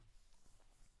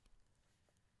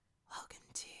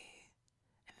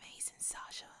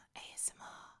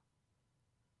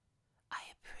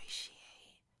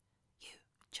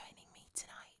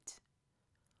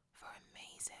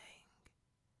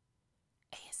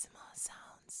ASMR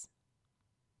sounds.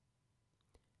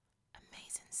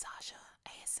 Amazing Sasha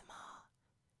ASMR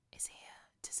is here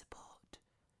to support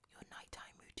your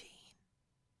nighttime routine.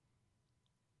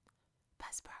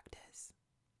 Best practice.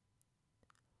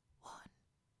 1.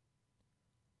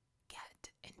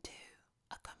 Get into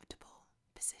a comfortable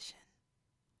position.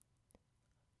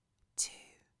 2.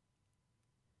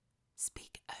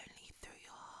 Speak only through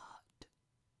your heart.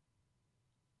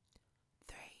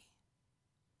 3.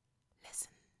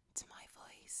 Listen to my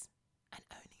voice and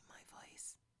only my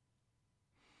voice.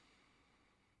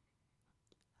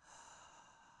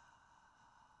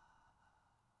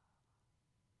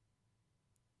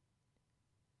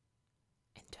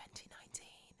 In 2019,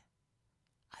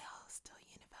 I asked our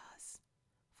universe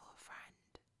for a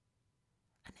friend,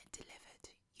 and it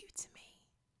delivered you to me.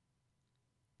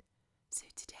 So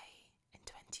today, in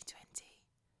 2020,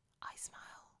 I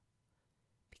smile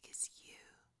because you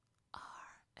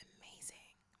are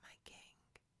amazing, my king.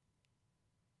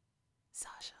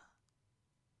 Sasha,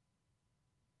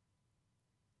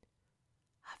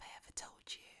 have I ever told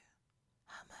you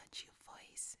how much your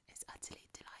voice is utterly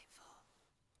delightful?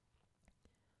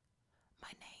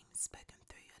 My name spoken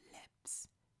through your lips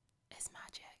is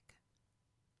magic.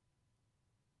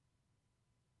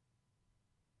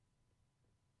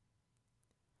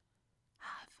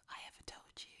 Have I ever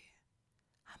told you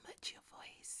how much your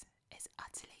voice is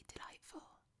utterly delightful?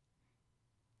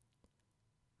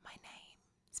 My name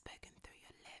spoken through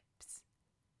your lips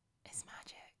is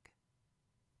magic.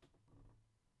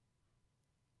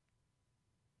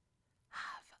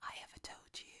 Have I ever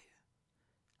told you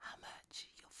how much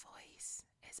your voice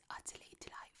is utterly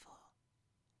delightful?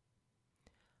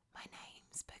 My name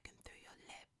spoken through your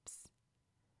lips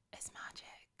is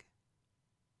magic.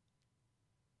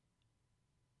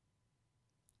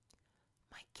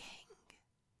 My king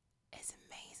is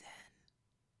amazing.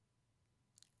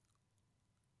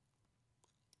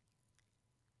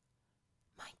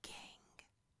 My king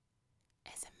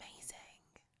is amazing.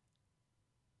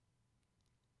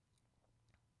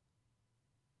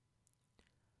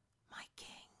 My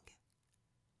king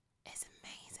is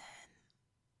amazing.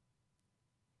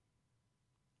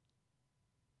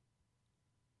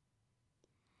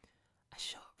 A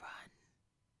short run,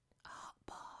 a hot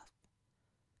bath,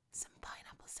 some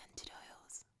pineapple scented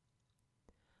oils,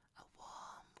 a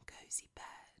warm, cozy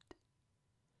bed,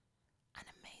 and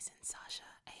amazing Sasha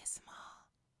ASMR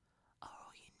are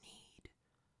all you need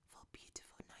for a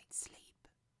beautiful night's sleep.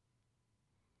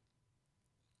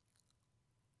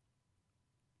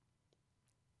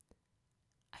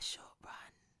 A short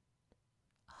run,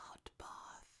 a hot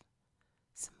bath,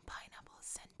 some pineapple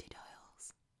scented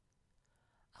oils,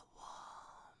 a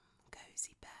warm,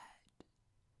 cozy bed,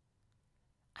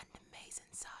 and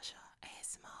amazing Sasha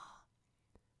ASMR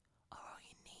are all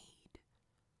you need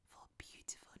for a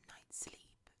beautiful night's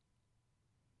sleep.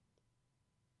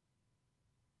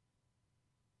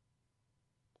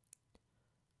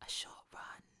 A short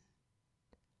run,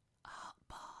 a hot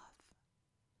bath,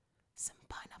 some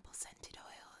pineapple scented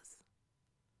oils,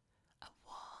 a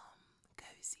warm,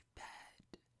 cozy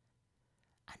bed,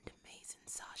 and amazing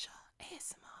Sasha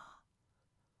ASMR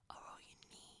are all you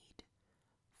need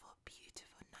for a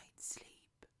beautiful night's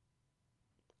sleep.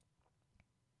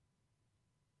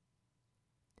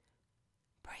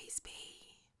 Praise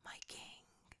be, my king.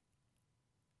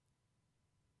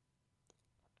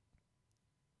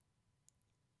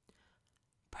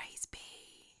 Praise be,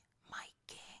 my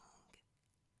king.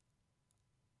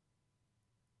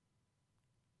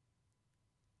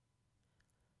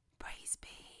 Praise be,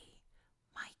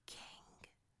 my king.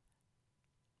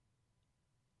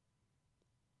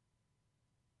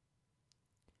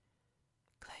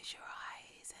 Close your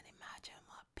eyes and imagine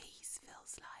what peace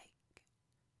feels like.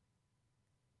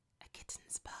 A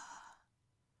kitten's purr,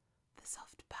 the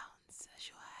soft bounce as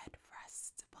your head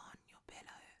rests upon your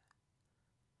pillow.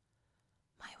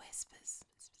 My whispers.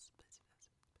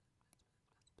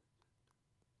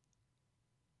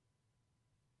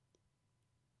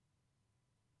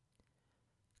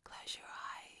 Close your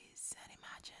eyes and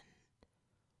imagine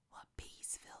what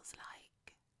peace feels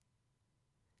like.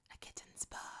 A kitten's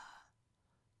purr,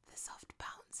 the soft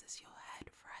bounce as your head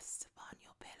rests upon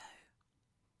your pillow.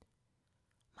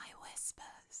 My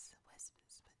whispers.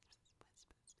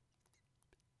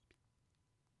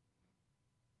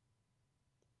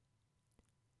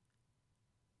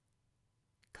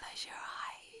 Close your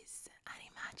eyes and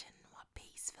imagine what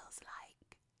peace feels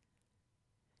like.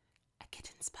 A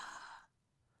kitten's purr,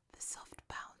 the soft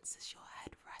bounce as your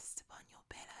head rests upon your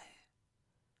pillow.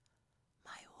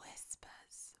 My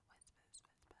whispers.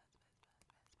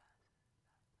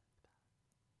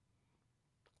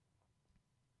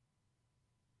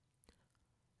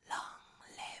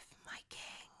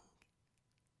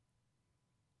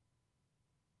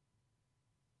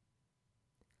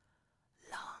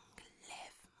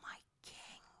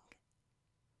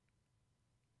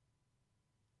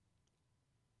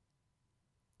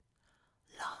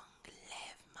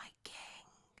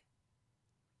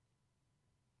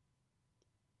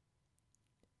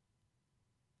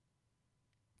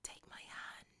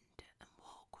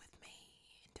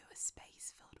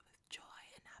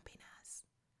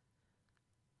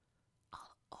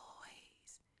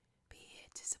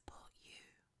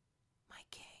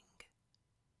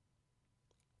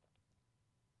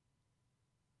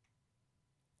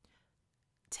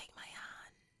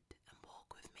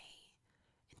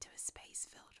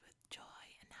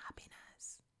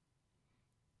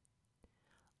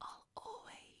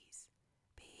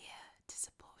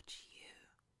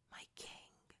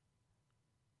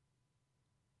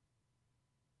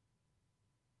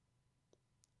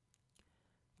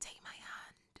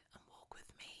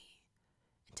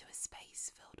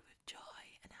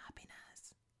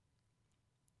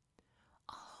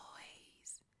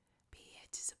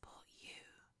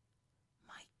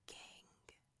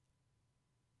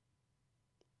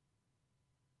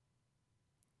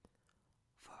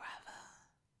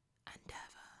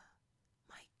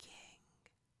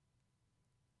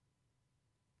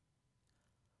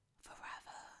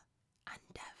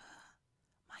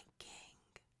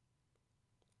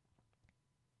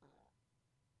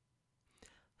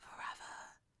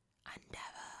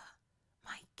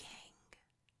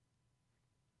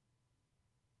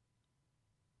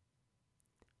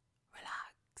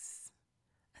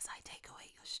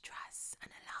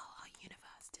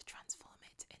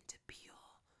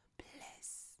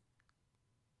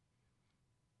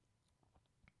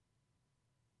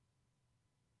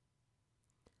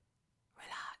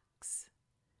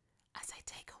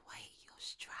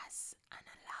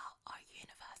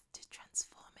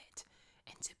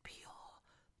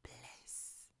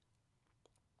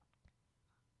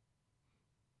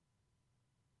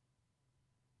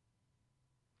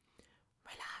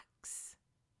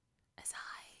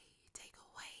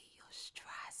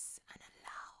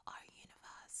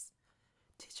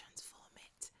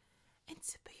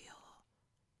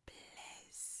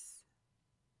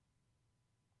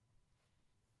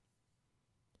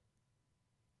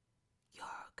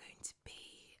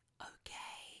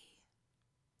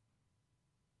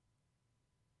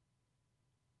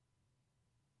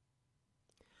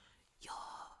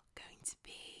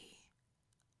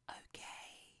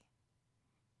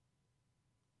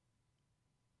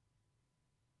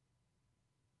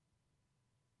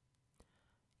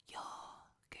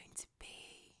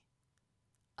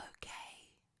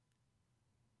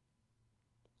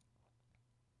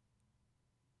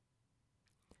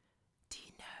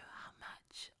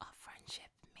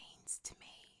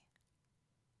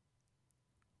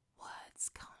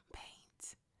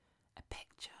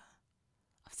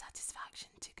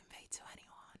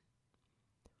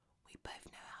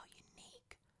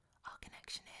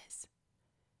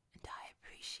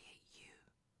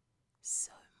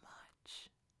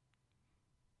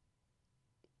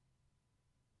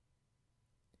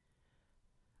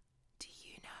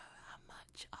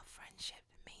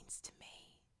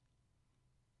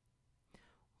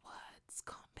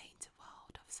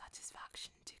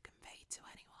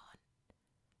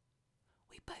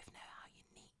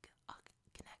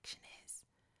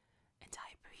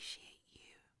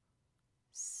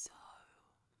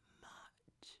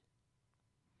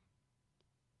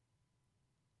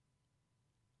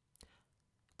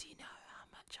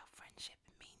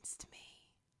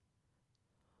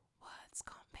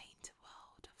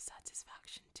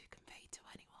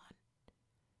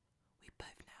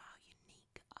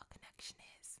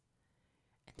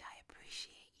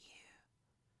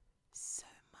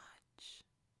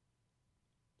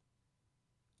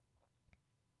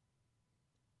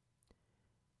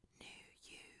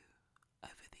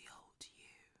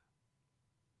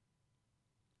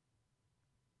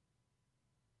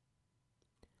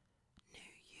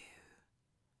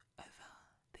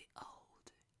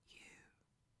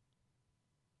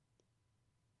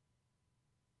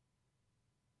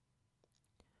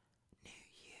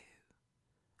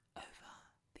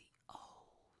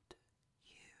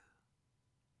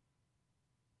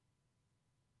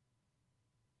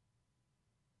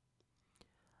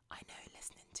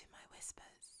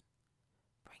 whispers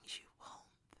brings you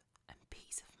warmth and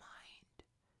peace of mind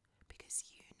because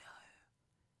you know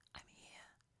I'm here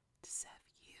to serve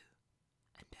you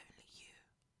and only you.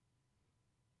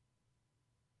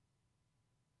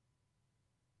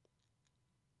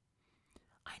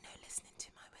 I know listening to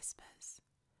my whispers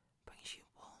brings you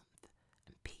warmth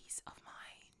and peace of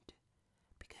mind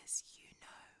because you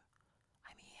know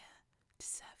I'm here to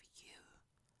serve you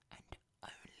and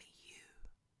only you.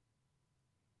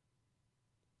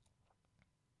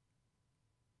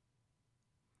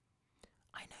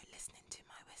 I know listening to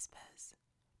my whispers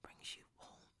brings you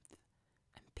warmth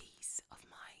and peace of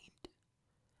mind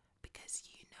because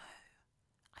you know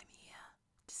I'm here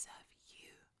to serve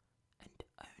you and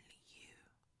only you.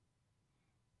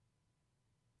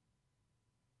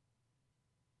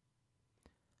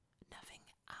 Nothing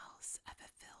else ever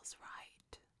feels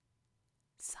right.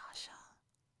 Sasha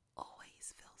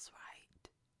always feels right.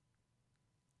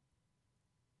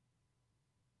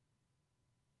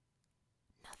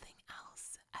 Nothing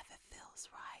else ever feels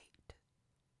right.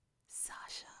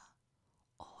 Sasha